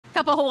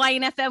Kapa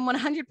Hawaiian FM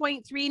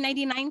 100.3,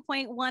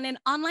 99.1, and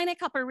online at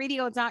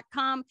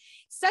kaparadio.com.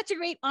 Such a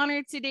great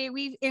honor today.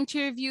 We've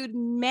interviewed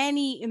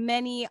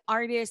many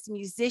artists,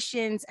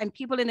 musicians, and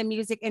people in the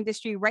music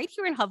industry right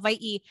here in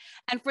Hawaii.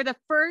 And for the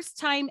first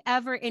time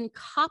ever in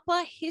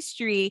Kapa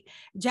history,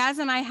 Jazz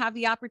and I have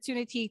the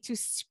opportunity to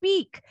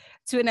speak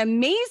to an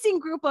amazing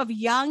group of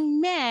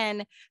young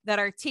men that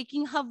are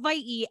taking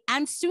Hawaii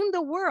and soon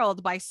the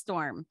world by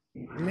storm.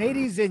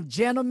 Ladies and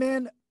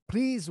gentlemen,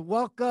 please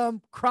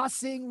welcome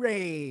Crossing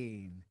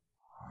Rain.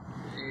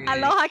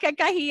 Aloha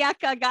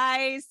kakahiyaka,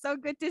 guys. So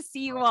good to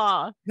see you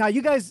all. Now,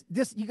 you guys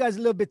a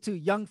little bit too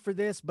young for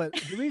this, but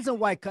the reason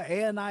why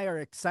Ka'e and I are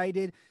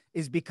excited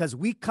is because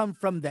we come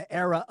from the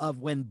era of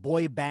when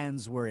boy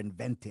bands were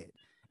invented,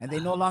 and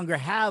they no longer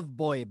have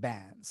boy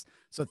bands.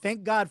 So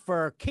thank God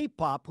for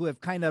K-pop, who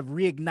have kind of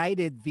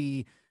reignited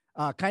the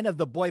kind of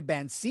the boy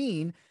band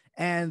scene,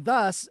 and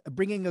thus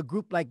bringing a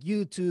group like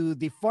you to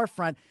the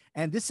forefront.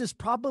 And this is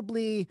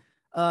probably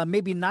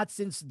maybe not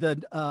since the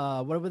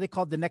whatever they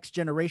call the next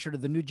generation or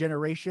the new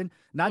generation,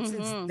 not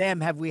since them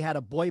have we had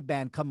a boy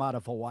band come out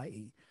of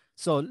Hawaii.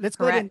 So let's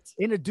go ahead and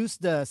introduce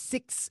the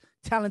 6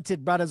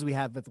 talented brothers we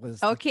have with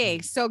us. Okay,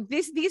 so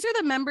these are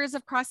the members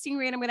of Crossing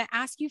Rain. I'm going to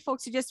ask you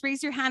folks to just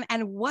raise your hand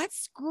and what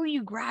school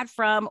you grad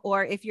from,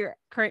 or if you're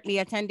currently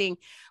attending.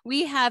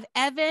 We have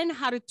Evan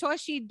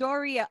Harutoshi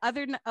Doria,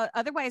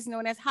 otherwise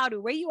known as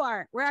Haru. Where you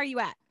are? Where are you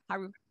at?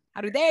 Haru,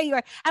 there you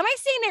are. Am I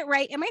saying it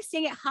right? Am I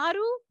saying it Haru?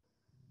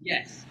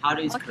 Yes,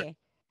 Haru is correct.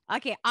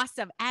 Okay,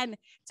 awesome. And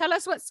tell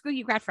us what school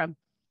you grad from.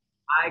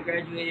 I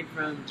graduated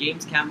from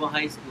James Campbell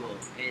High School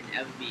in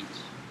Eva Beach.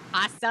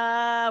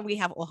 Awesome. We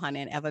have Ohana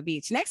and Eva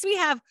Beach. Next, we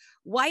have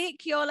Wyatt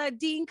Kiola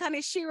Dean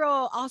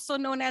Kaneshiro, also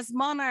known as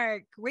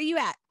Monarch. Where you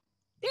at?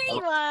 There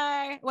you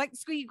are. What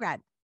school you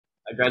grad?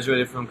 I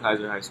graduated from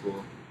Kaiser High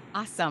School.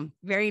 Awesome.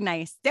 Very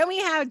nice. Then we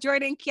have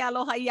Jordan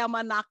Kialoha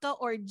Yamanaka,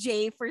 or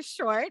Jay for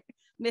short.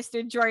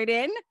 Mr.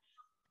 Jordan.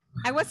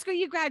 And what school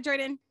you grad,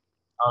 Jordan?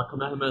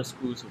 Kamehameha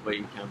School's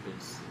Hawaii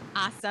campus.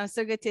 Awesome.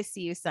 So good to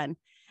see you, son.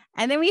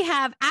 And then we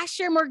have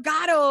Asher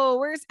Morgado.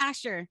 Where's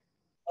Asher?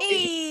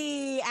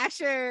 Hey,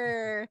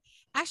 Asher.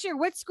 Asher,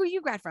 what school you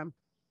grad from?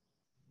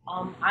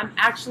 I'm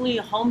actually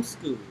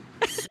homeschooled.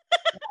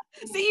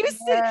 So you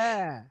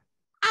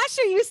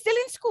Asher, you still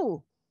in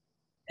school?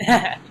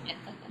 Yeah.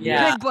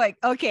 Good boy.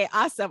 Okay,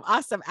 awesome,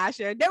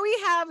 Asher. Then we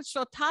have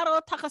Shotaro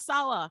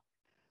Takasawa.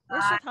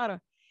 Where's Shotaro?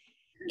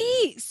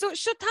 Hey, so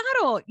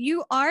Shotaro,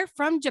 you are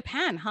from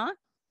Japan, huh?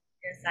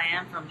 Yes, I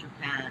am from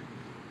Japan.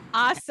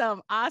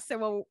 Awesome.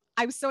 Well,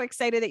 I'm so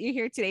excited that you're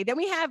here today. Then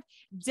we have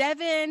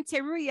Devin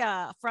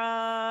Teruya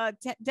from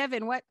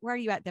Devin. Where are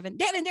you at, Devin?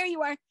 Devin, there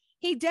you are.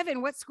 Hey,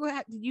 Devin, what school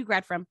did you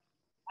grad from?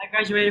 I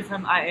graduated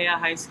from IAEA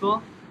High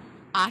School.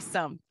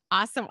 Awesome.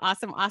 I'm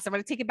going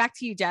to take it back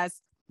to you, Jazz.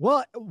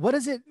 Well, what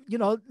is it?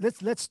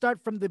 Let's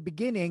start from the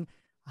beginning.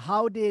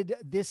 How did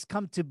this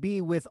come to be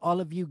with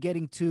all of you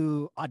getting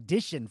to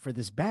audition for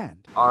this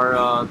band? Our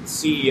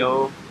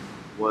CEO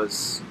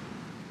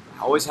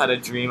always had a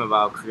dream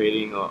about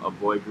creating a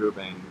boy group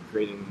and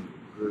creating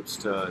groups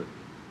to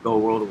go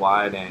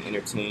worldwide and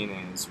entertain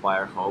and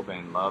inspire hope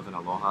and love and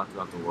aloha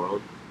throughout the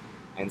world.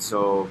 And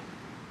so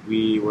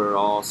we were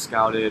all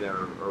scouted,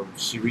 or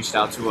she reached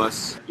out to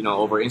us,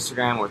 over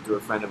Instagram or through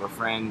a friend of a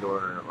friend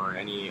or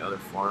any other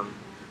forum,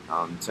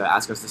 to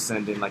ask us to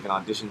send in like an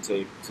audition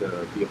tape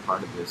to be a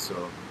part of this.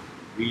 So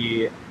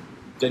we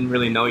didn't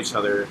really know each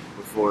other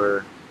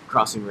before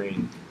Crossing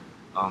Rain.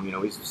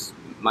 We just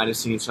might have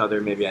seen each other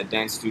maybe at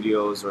dance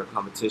studios or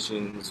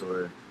competitions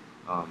or,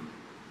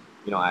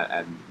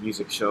 at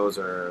music shows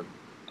or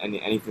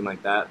anything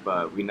like that.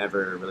 But we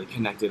never really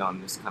connected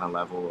on this kind of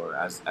level or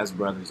as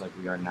brothers like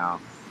we are now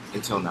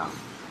until now.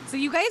 So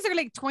you guys are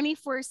like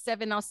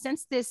 24/7 now.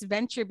 Since this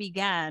venture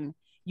began,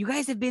 you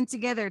guys have been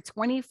together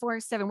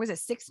 24/7. Was it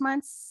 6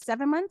 months,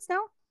 7 months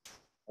now?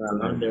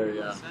 Around there,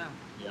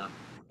 yeah.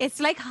 It's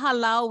like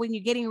halal when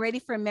you're getting ready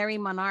for Mary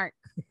Monarch.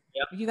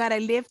 Yep. You got to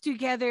live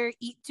together,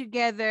 eat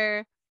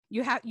together.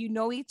 You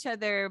know each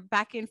other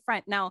back and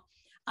front. Now,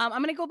 I'm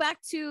going to go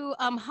back to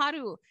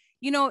Haru.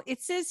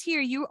 It says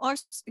here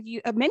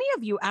many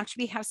of you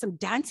actually have some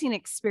dancing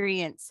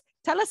experience.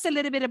 Tell us a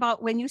little bit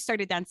about when you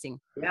started dancing.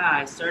 Yeah,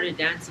 I started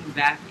dancing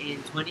back in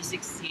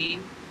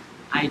 2016.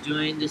 I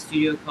joined the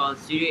studio called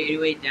Studio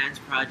 808 Dance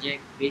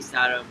Project based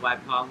out of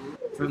Waipahu.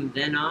 From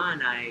then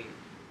on, I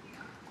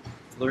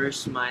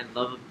flourished my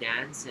love of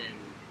dance and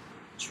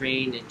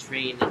trained.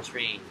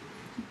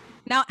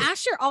 Now,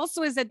 Asher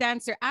also is a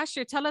dancer.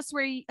 Asher, tell us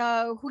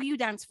who you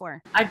dance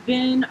for. I've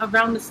been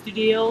around the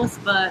studios,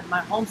 but my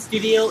home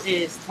studio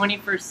is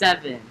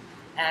 24/7,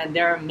 and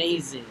they're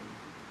amazing.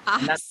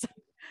 Awesome.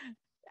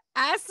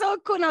 That's so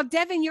cool. Now,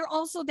 Devin, you're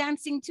also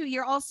dancing too.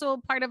 You're also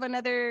part of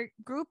another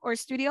group or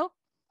studio?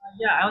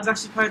 Yeah, I was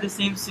actually part of the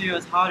same studio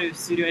as Haru,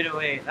 Studio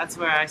 808. That's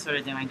where I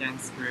started my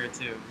dance career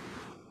too.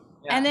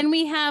 Yeah. And then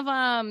we have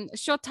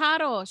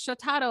Shotaro.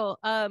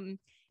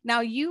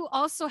 Now you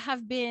also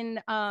have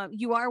been,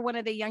 you are one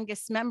of the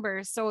youngest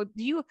members. So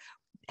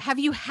have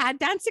you had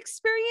dance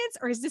experience,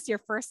 or is this your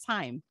first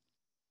time?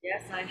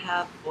 Yes, I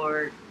have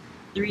for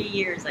 3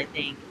 years, I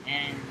think,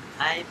 and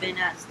I've been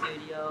at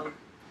studio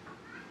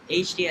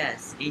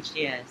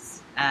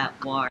HDS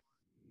at WAR.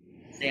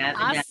 So yeah, I've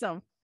been dancing.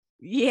 Awesome.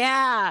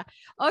 Yeah.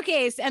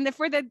 Okay. So, and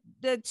for the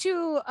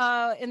two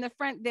in the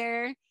front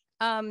there,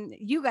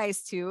 you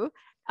guys two.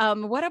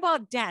 What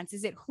about dance?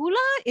 Is it hula?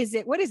 Is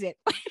it what is it?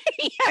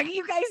 Yeah,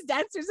 you guys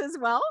dancers as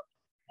well?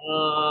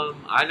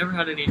 I never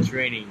had any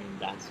training in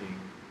dancing.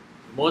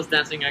 Most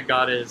dancing I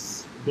got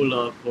is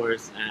hula, of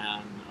course,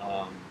 and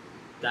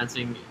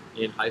dancing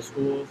in high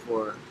school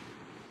for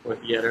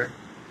theater.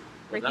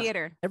 For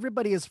theater.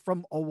 Everybody is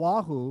from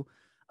Oahu,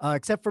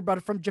 except for brother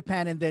from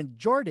Japan, and then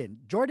Jordan.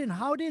 Jordan,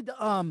 how did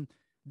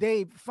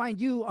they find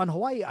you on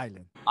Hawaii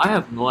Island? I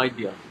have no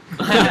idea.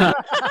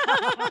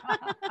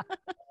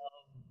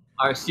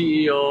 Our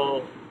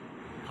CEO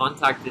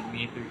contacted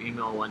me through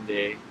email one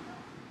day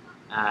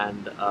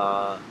and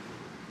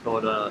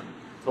told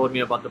told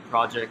me about the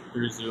project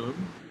through Zoom.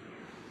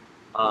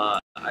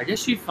 I guess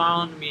she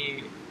found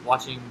me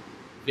watching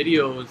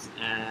videos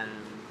and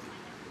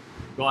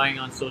going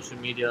on social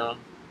media.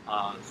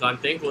 So I'm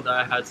thankful that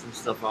I had some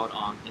stuff out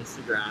on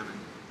Instagram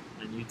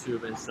and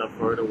YouTube and stuff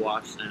for her to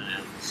watch and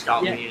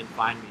scout me and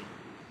find me.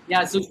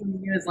 Yeah, social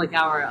media is like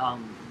our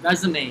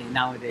resume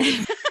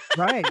nowadays.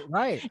 Right,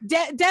 right.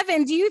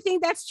 Devin, do you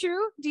think that's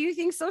true? Do you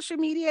think social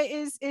media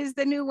is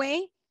the new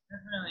way?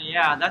 Definitely,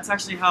 yeah. That's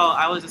actually how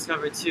I was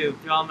discovered too,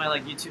 through all my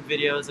like YouTube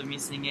videos of me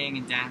singing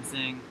and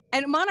dancing.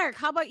 And Monarch,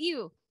 how about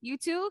you? You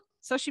too?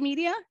 Social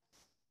media?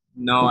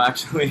 No,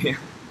 actually,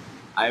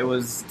 I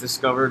was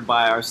discovered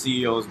by our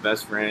CEO's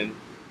best friend.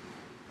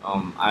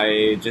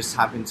 I just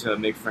happened to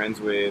make friends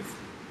with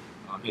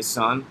his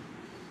son,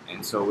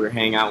 and so we were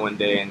hanging out one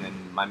day, and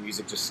then my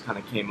music just kind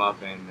of came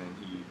up, and then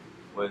he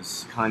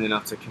was kind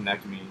enough to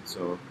connect me.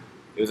 So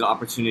it was an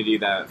opportunity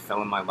that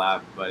fell in my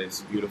lap, but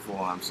it's beautiful,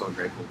 and I'm so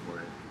grateful for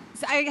it.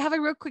 So I have a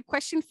real quick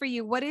question for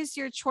you. What is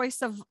your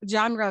choice of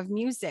genre of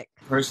music?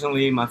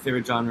 Personally, my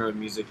favorite genre of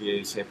music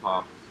is hip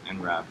hop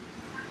and rap.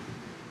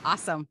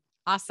 Awesome.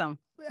 Awesome.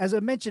 As I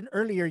mentioned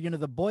earlier, you know,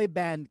 the boy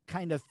band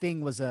kind of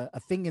thing was a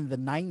thing in the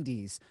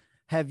 90s.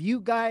 Have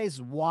you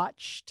guys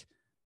watched,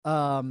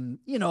 you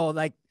know,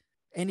 like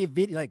any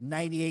video, like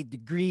 98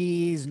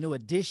 Degrees, New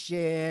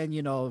Edition,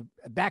 you know,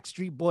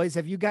 Backstreet Boys?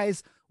 Have you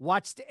guys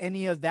watched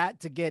any of that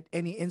to get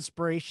any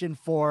inspiration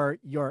for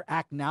your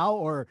act now?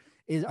 Or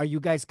are you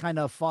guys kind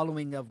of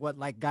following of what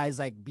like guys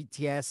like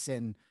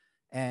BTS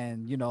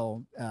and you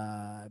know,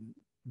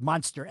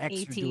 Monster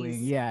X are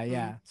doing? Yeah,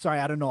 yeah. Sorry,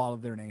 I don't know all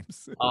of their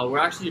names. We're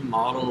actually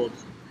modeled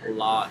a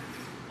lot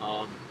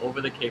over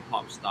the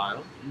K-pop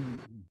style.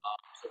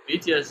 So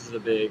BTS is a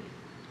big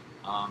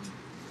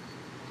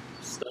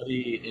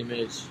study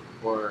image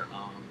or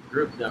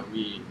group that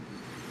we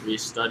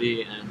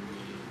study and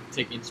we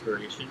take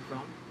inspiration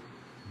from.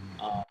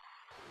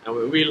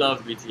 And we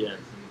love BTS. And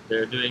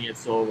they're doing it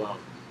so well.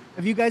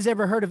 Have you guys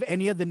ever heard of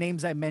any of the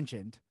names I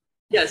mentioned?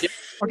 Yes.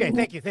 Okay,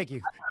 thank you, thank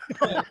you.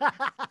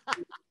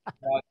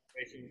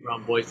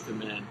 From Boys to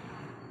Men.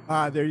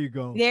 There you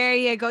go. There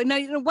you go. Now,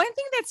 you know, one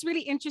thing that's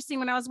really interesting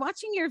when I was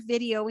watching your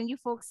video, when you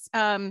folks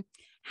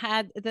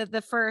had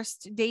the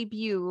first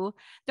debut,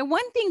 the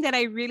one thing that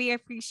I really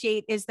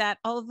appreciate is that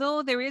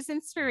although there is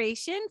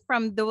inspiration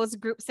from those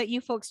groups that you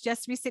folks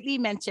just recently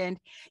mentioned,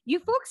 you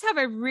folks have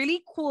a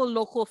really cool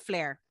local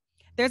flair.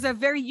 There's a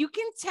you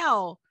can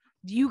tell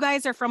you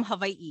guys are from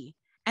Hawaii,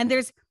 and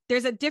there's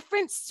a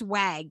different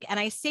swag. And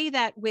I say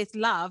that with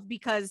love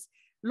because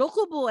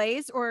local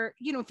boys, or,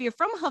 you know, if you're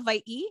from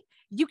Hawaii,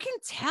 you can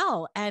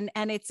tell. And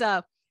it's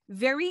a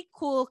very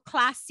cool,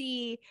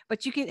 classy,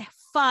 but you can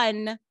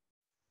fun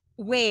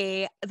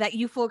way that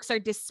you folks are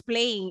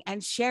displaying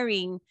and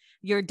sharing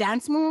your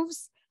dance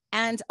moves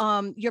and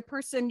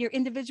your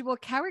individual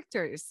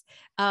characters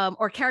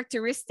or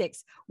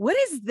characteristics. What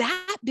has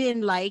that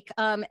been like?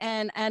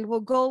 And we'll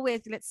go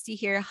with, let's see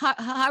here,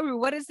 Haru.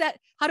 What has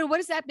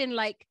that been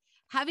like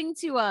having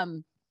to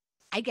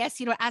I guess,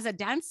 you know, as a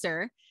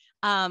dancer,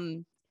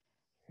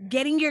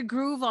 getting your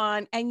groove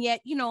on, and yet,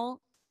 you know,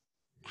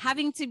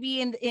 having to be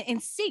in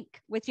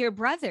sync with your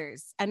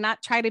brothers and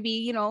not try to be,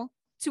 you know,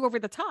 too over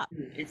the top?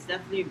 It's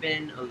definitely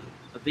been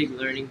a big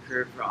learning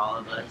curve for all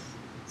of us,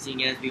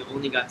 seeing as we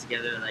only got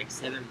together like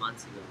 7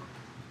 months ago.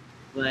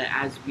 But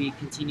as we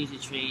continue to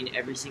train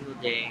every single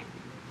day,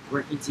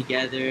 working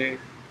together,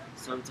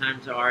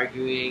 sometimes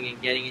arguing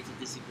and getting into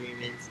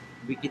disagreements,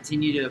 we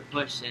continue to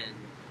push and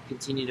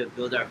continue to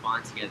build our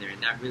bond together,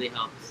 and that really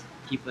helps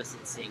keep us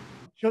in sync.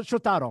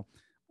 Shotaro,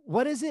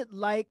 what is it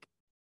like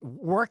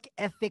work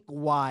ethic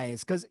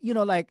wise? Because, you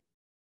know, like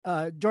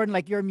Jordan,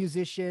 like you're a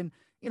musician,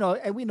 you know,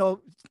 and we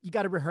know you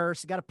got to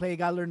rehearse, you got to play, you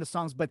got to learn the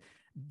songs, but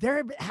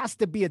there has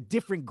to be a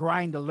different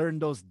grind to learn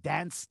those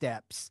dance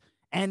steps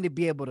and to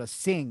be able to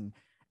sing.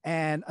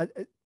 And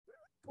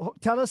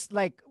tell us,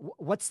 like,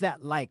 what's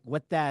that like?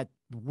 What that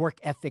work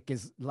ethic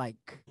is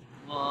like?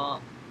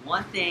 Well,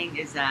 one thing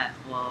is that,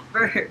 well,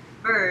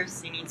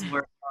 first you need to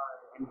work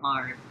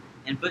hard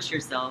and push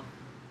yourself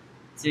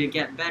to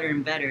get better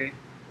and better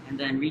and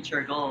then reach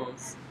your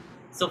goals.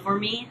 So for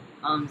me,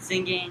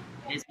 Singing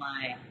is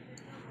my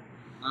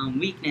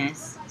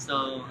weakness,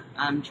 so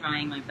I'm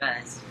trying my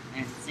best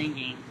and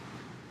singing.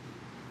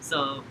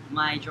 So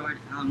my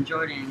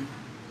Jordan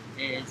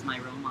is my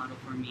role model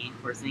for me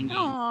for singing.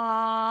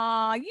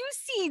 Aw, you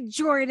see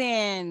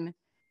Jordan.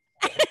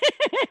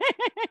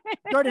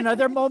 Jordan, are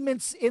there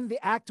moments in the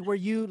act where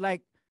you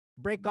like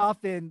break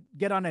off and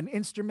get on an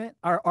instrument?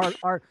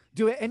 Or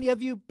do any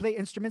of you play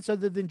instruments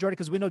other than Jordan?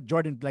 Because we know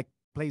Jordan like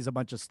plays a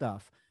bunch of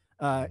stuff.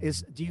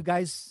 Do you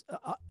guys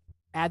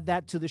add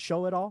that to the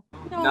show at all?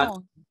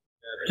 No,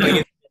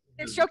 they're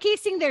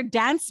showcasing their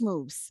dance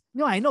moves.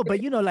 No, I know,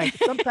 but you know, like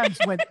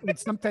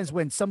sometimes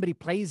when somebody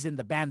plays in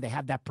the band, they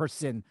have that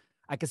person.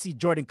 I can see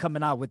Jordan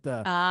coming out with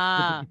the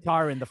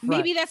guitar in the front.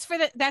 Maybe that's for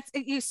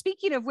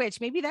speaking of which,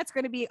 maybe that's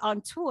going to be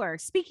on tour.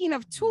 Speaking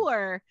of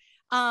tour,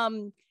 tell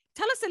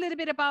us a little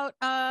bit about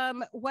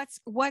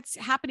what's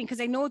happening,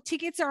 because I know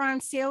tickets are on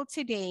sale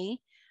today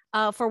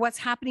for what's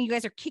happening. You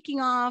guys are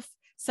kicking off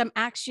some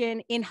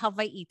action in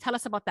Hawaii. Tell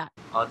us about that.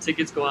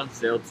 Tickets go on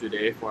sale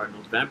today for our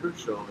November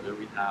show that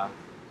we have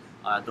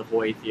at the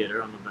Hawaii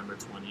Theater on November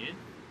 20th.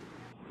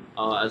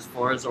 As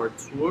far as our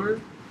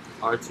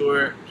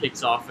tour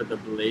kicks off at the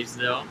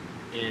Blaisdell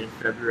in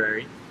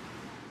February.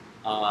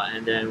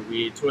 And then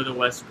we tour the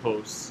West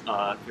Coast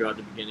throughout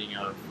the beginning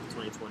of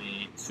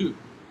 2022.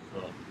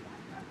 So,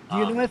 do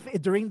you know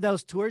if during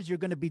those tours you're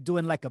going to be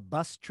doing like a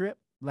bus trip?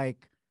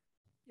 Like,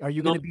 are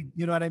you going to be,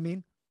 you know what I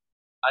mean?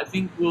 I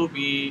think we'll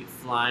be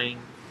flying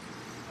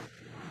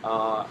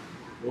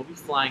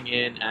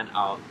in and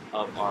out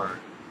of our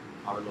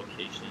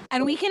location.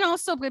 And we can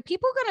also, but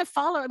people are going to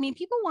follow. I mean,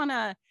 people want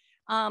to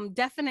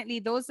definitely,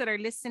 those that are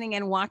listening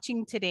and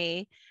watching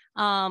today.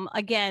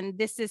 Again,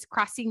 this is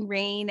Crossing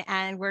Rain,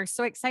 and we're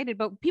so excited,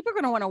 but people are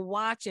going to want to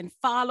watch and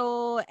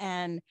follow.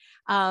 And,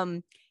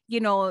 you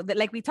know, that,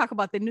 like we talk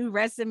about the new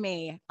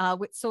resume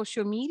with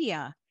social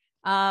media.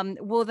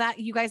 Will that,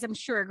 you guys, I'm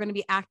sure, are going to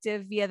be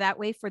active via that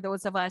way for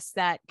those of us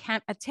that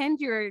can't attend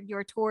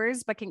your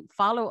tours, but can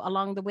follow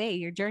along the way,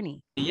 your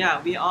journey.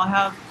 Yeah, we all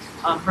have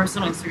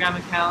personal Instagram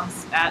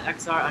accounts at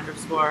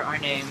XR_ our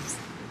names.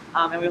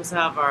 And we also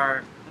have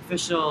our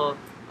official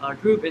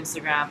group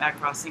Instagram at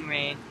Crossing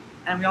Rain.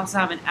 And we also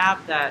have an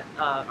app that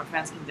our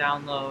fans can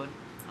download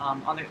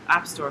on the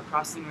App Store,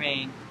 Crossing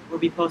Rain, where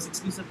we post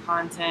exclusive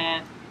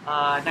content,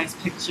 nice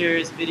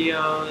pictures,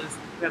 videos.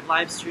 We have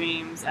live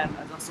streams, and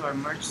there's also our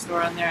merch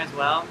store on there as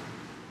well.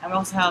 And we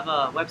also have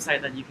a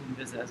website that you can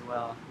visit as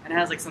well. And it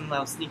has like some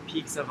little sneak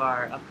peeks of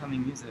our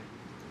upcoming music.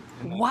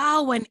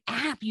 Wow, an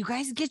app. You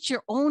guys get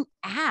your own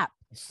app.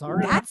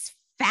 Sorry. That's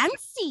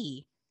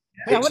fancy.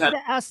 Hey, I wanted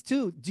to ask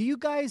too, do you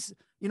guys,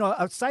 you know,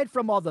 aside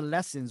from all the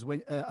lessons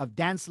of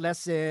dance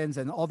lessons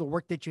and all the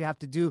work that you have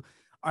to do,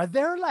 are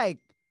there like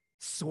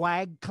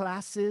swag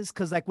classes?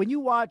 Because like when you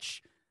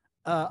watch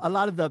a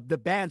lot of the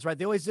bands, right,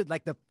 they always do,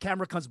 like the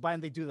camera comes by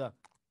and they do the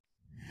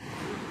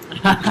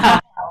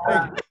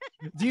like,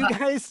 do you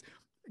guys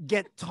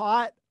get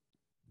taught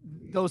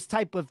those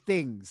type of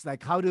things,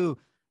 like how to,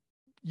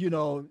 you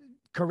know,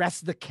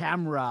 caress the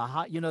camera,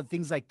 how, you know,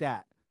 things like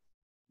that?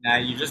 Nah,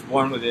 you're just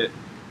born with it.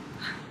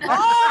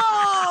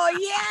 Oh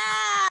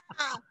yeah.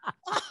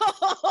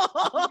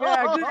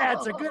 Yeah, good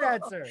answer. Good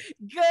answer.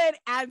 Good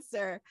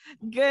answer.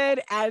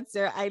 Good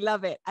answer. I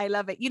love it. I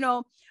love it. You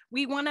know,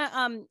 we want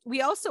to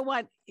we also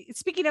want,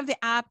 speaking of the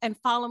app and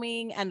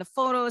following and the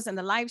photos and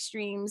the live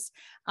streams,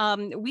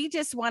 we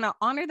just want to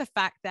honor the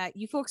fact that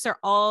you folks are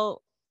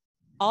all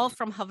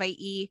from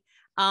Hawaii,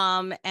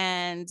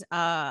 and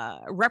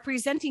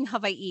representing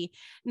Hawaii.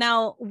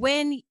 Now,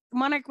 when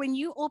Monarch, when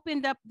you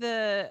opened up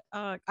the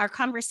our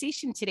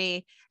conversation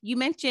today, you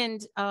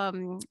mentioned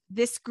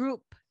this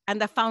group and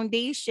the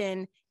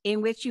foundation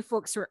in which you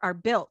folks are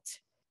built.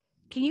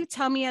 Can you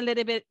tell me a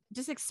little bit,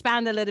 just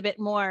expand a little bit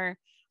more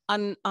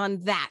on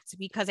that?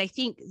 Because I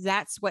think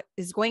that's what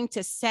is going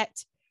to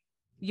set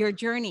your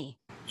journey.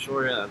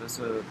 Sure, yeah, that's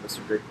a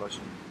great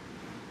question.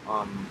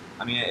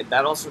 I mean,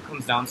 that also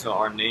comes down to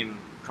our name,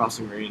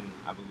 Crossing Rain,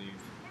 I believe.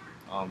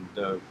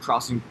 The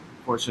crossing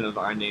portion of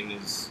our name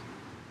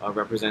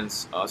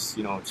represents us,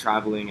 you know,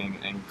 traveling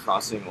and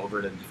crossing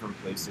over to different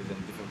places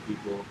and different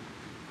people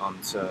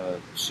to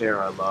share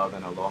our love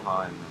and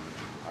aloha and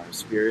our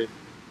spirit.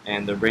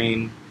 And the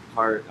rain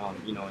part,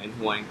 you know, in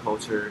Hawaiian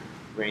culture,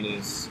 rain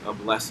is a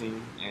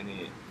blessing, and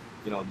it,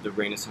 you know, the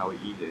rain is how we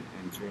eat it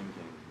and drink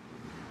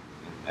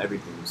and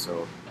everything.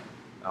 So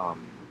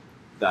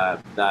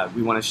that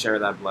we want to share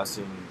that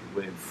blessing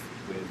with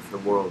the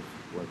world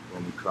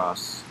when we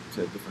cross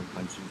to different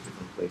countries,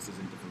 different places,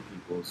 and different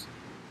peoples.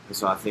 And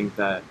so I think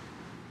that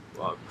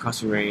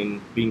Crossing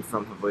Rain, being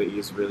from Hawaii,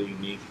 is really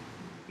unique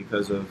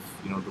because of,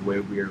 you know, the way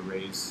we were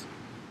raised,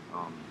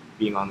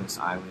 being on this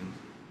island.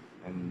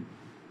 And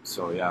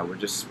so yeah, we're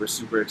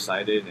super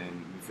excited,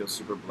 and we feel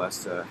super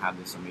blessed to have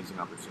this amazing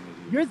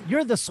opportunity.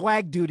 You're the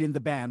swag dude in the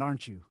band,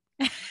 aren't you?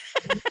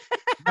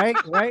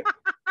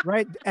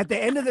 Right. At the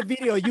end of the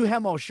video, you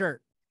hemo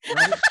shirt.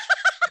 Right?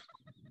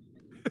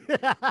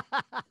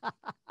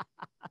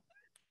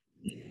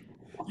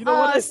 You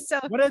know, So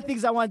one of the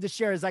things I wanted to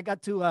share is I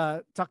got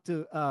to talk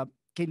to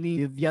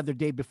Kayleen the other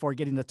day before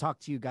getting to talk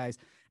to you guys.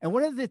 And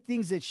one of the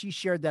things that she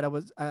shared that I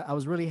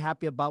was really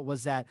happy about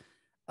was that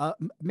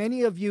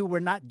many of you were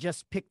not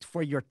just picked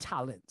for your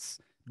talents,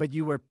 but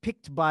you were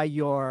picked by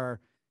your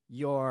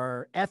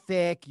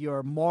ethic,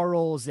 your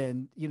morals,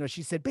 and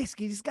she said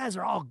basically these guys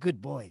are all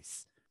good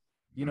boys.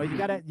 You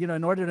gotta,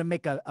 in order to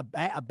make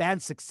a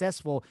band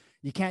successful,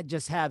 you can't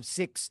just have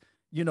six,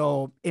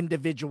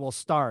 individual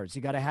stars.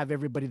 You got to have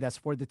everybody that's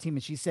for the team.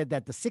 And she said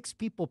that the 6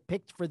 people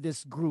picked for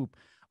this group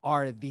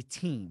are the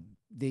team,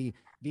 the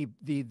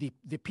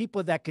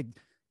people that could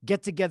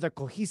get together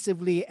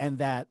cohesively and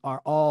that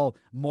are all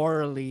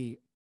morally,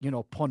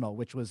 pono,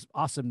 which was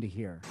awesome to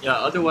hear. Yeah,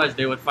 otherwise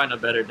they would find a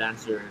better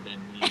dancer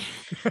than me.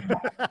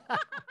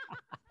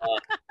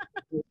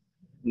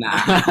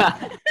 Nah.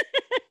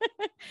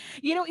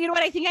 you know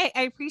what I think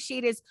I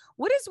appreciate is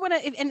what is one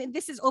of, and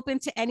this is open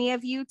to any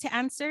of you to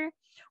answer.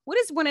 What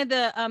is one of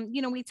the,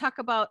 we talk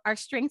about our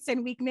strengths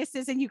and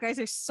weaknesses, and you guys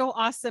are so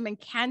awesome and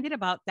candid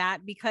about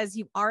that because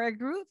you are a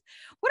group.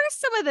 What are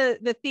some of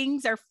the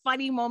things or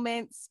funny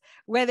moments,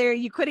 whether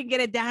you couldn't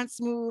get a dance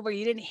move or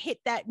you didn't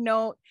hit that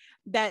note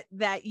that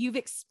you've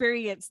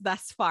experienced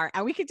thus far?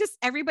 And we could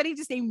everybody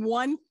just name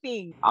one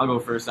thing. I'll go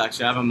first,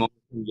 actually. I have a moment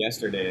from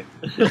yesterday.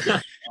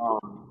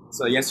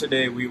 So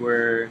yesterday we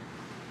were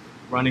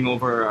running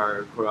over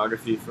our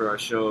choreography for our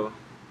show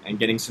and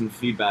getting some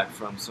feedback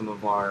from some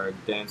of our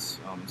dance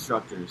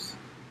instructors.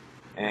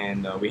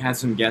 And we had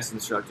some guest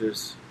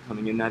instructors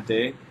coming in that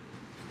day.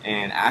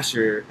 And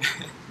Asher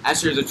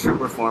is a true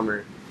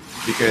performer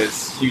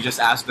because he just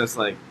asked us,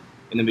 like,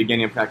 in the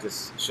beginning of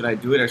practice, should I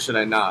do it or should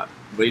I not?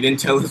 But he didn't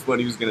tell us what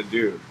he was going to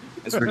do.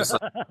 And so we're just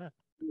like,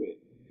 do it.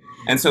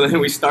 And so then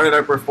we started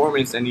our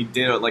performance and he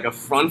did like a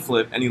front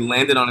flip and he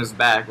landed on his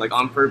back, like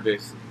on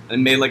purpose,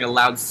 and made like a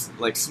loud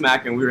like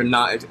smack, and we were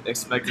not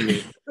expecting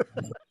it.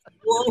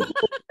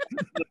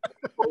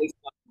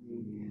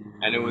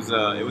 And it was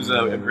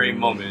a great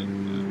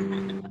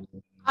moment.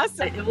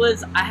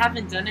 Awesome. I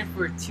haven't done it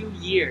for 2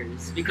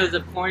 years because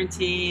of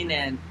quarantine,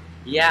 and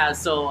yeah,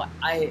 so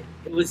I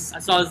was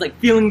like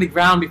feeling the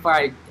ground before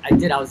I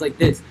did. I was like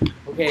this,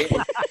 okay.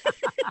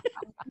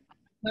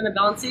 Kind of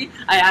bouncy.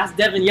 I asked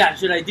Devin, yeah,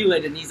 should I do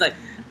it? And he's like,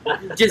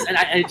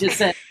 I just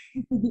said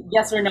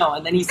yes or no,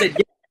 and then he said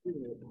yes.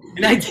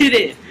 And I did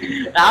it.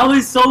 I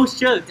was so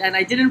shook, and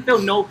I didn't feel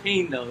no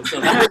pain though. So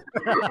that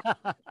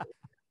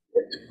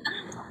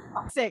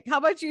was sick. How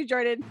about you,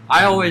 Jordan?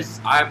 I learned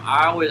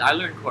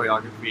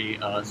choreography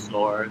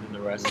slower than the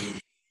rest of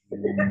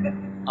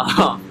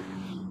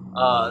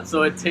them.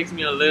 So it takes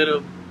me a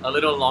little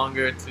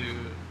longer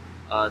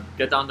to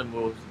get down the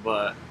moves,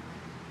 but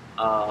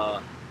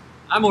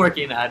I'm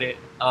working at it.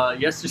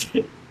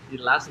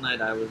 Last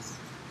night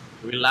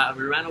we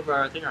ran over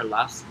I think our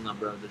last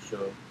number of the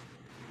show,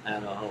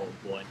 and oh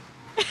boy,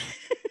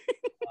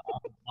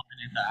 bumping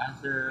into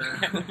Asher,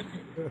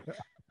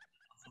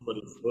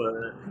 somebody's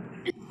foot.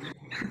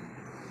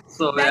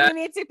 So that you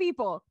need to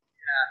people.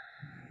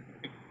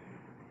 Yeah,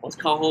 I was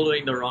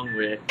holding the wrong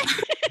way.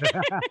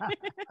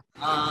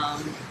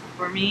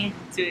 For me,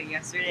 to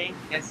yesterday,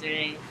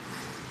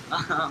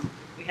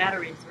 we had a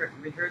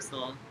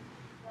rehearsal,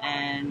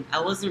 and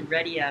I wasn't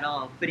ready at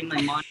all, putting my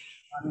monitor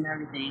on and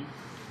everything.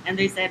 And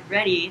they said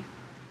ready,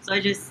 so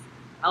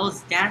I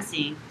was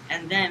dancing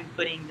and then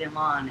putting them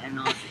on, and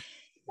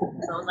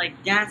so I was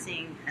like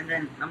dancing, and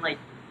then I'm like,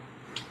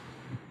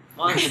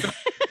 well,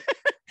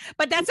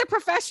 but that's a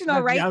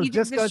professional, right?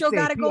 The show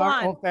gotta go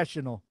on.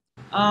 Professional.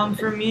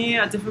 For me,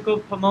 a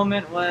difficult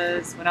moment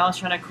was when I was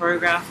trying to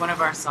choreograph one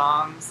of our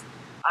songs.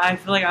 I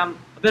feel like I'm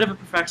a bit of a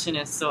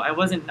perfectionist, so I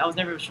was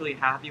never truly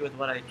happy with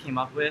what I came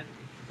up with.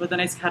 But then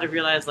I just kind of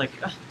realized, like,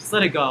 just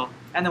let it go.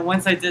 And then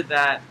once I did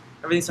that,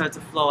 everything started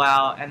to flow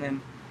out, and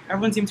then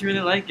everyone seemed to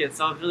really like it.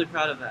 So I was really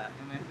proud of that.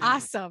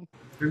 Awesome.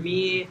 For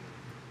me,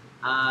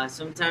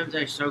 sometimes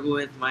I struggle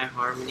with my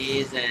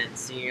harmonies and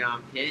singing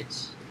on pitch.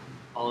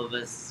 All of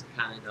us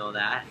kind of know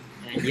that.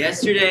 And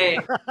yesterday,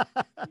 we were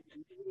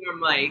our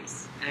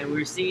mics, and we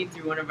were singing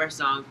through one of our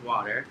songs,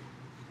 Water.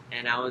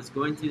 And I was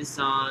going through the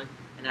song,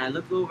 and I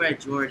look over at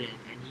Jordan,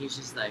 and he's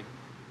just like,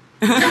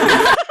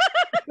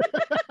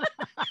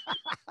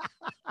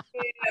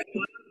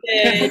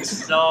 pitch.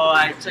 So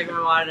I check my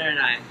monitor and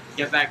I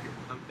get back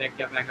on pitch.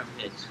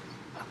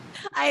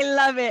 I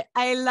love it.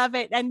 I love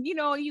it. And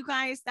you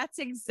guys, that's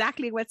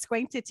exactly what's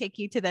going to take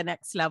you to the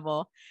next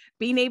level.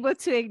 Being able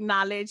to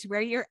acknowledge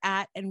where you're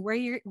at and where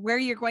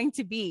you're going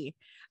to be.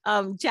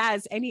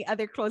 Jazz, any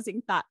other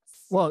closing thoughts?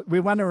 Well, we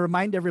want to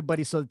remind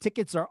everybody. So the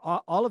tickets are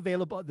all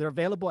available. They're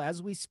available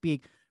as we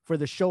speak for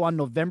the show on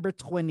November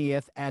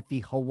 20th at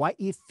the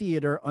Hawaii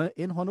Theater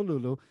in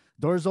Honolulu.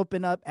 Doors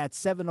open up at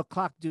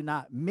 7:00. Do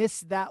not miss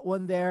that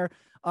one there.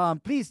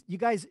 Please, you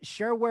guys,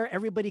 share where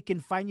everybody can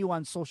find you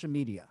on social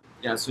media.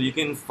 Yeah, so you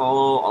can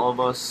follow all of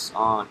us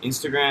on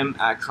Instagram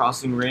at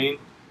Crossing Rain,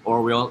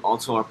 or we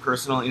also our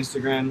personal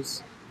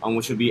Instagrams,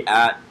 which would be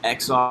at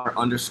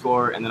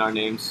XR_ and then our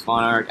names,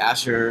 Monarch,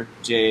 Asher,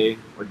 Jay,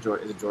 or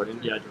Jordan. Is it Jordan?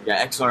 Yeah, Jordan.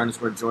 Yeah,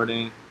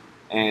 XR_Jordan.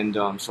 and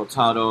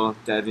Shotaro,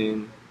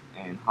 Devin,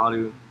 and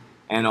Haru.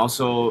 And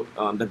also,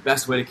 the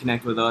best way to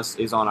connect with us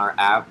is on our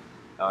app.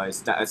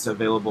 It's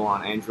available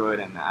on Android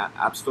and the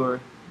App Store,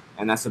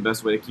 and that's the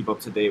best way to keep up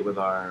to date with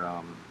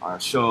our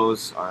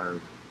shows, our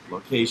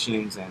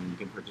locations, and you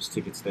can purchase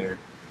tickets there,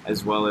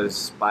 as well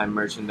as buy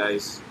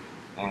merchandise,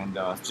 and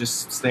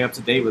just stay up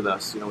to date with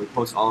us. We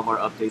post all of our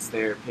updates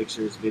there,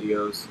 pictures,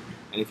 videos,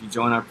 and if you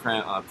join our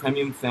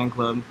premium fan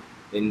club,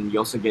 then you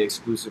also get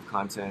exclusive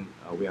content.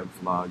 We have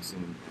vlogs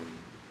and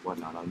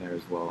whatnot on there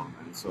as well,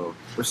 and so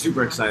we're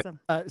super excited.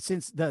 Awesome.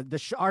 Since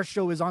our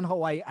show is on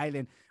Hawaii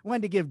Island, I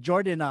wanted to give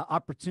Jordan an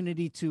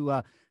opportunity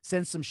to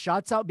send some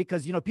shots out,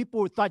 because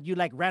people thought you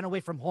like ran away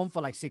from home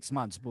for like 6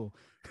 months, boo.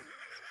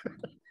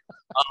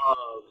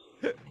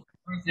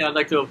 Firstly, I'd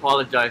like to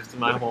apologize to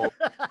my home.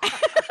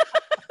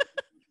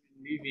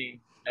 Leaving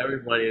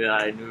everybody that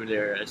I knew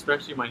there,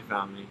 especially my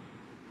family.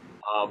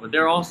 But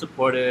they're all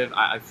supportive.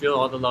 I feel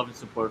all the love and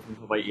support from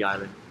Hawaii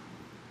Island.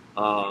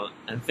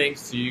 And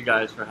thanks to you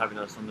guys for having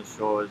us on the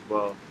show as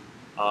well.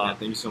 Yeah,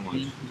 thank you so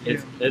much.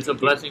 It's a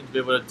blessing to be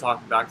able to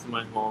talk back to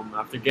my home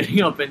after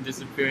getting up and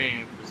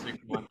disappearing for 6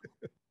 months.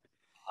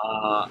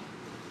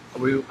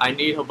 I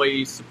need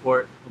Hawaii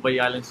support, Hawaii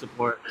Island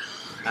support,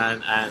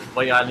 and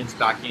Hawaii Island's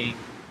backing.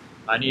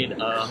 I need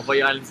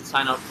Hawaii Island to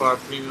sign up for our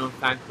premium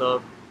fan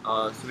club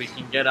so we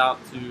can get out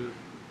to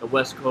the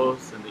West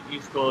Coast and the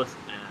East Coast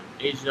and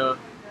Asia.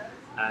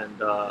 And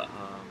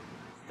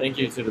thank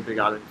you to the Big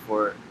Island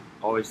for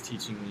always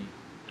teaching me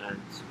and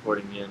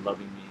supporting me and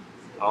loving me.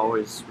 I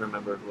always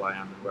remember who I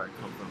am and where I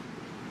come from.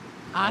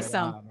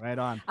 Awesome. Right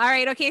on. All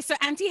right. Okay. So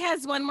Auntie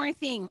has one more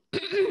thing.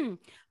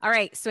 All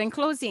right. So in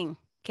closing,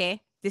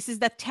 okay, this is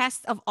the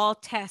test of all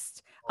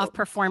tests of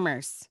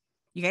performers.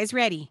 You guys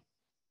ready?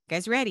 You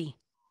guys ready?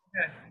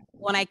 Okay.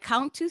 When I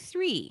count to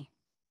three,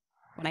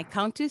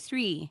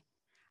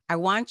 I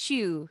want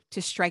you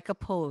to strike a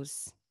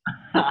pose.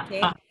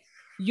 Okay.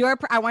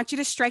 I want you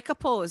to strike a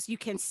pose. You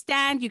can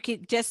stand. You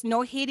can just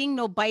no hitting,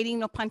 no biting,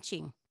 no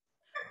punching.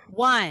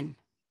 1,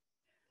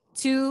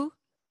 2,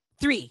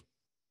 3.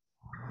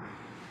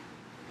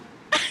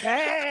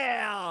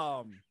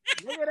 Damn!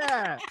 Look at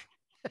that.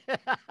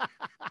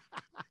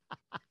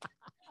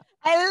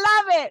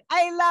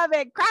 I love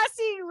it.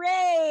 Crossing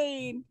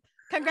Rain.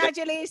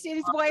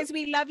 Congratulations, boys.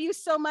 We love you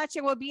so much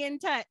and we'll be in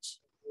touch.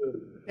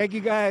 Thank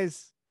you,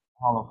 guys.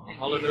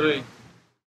 Hallelujah.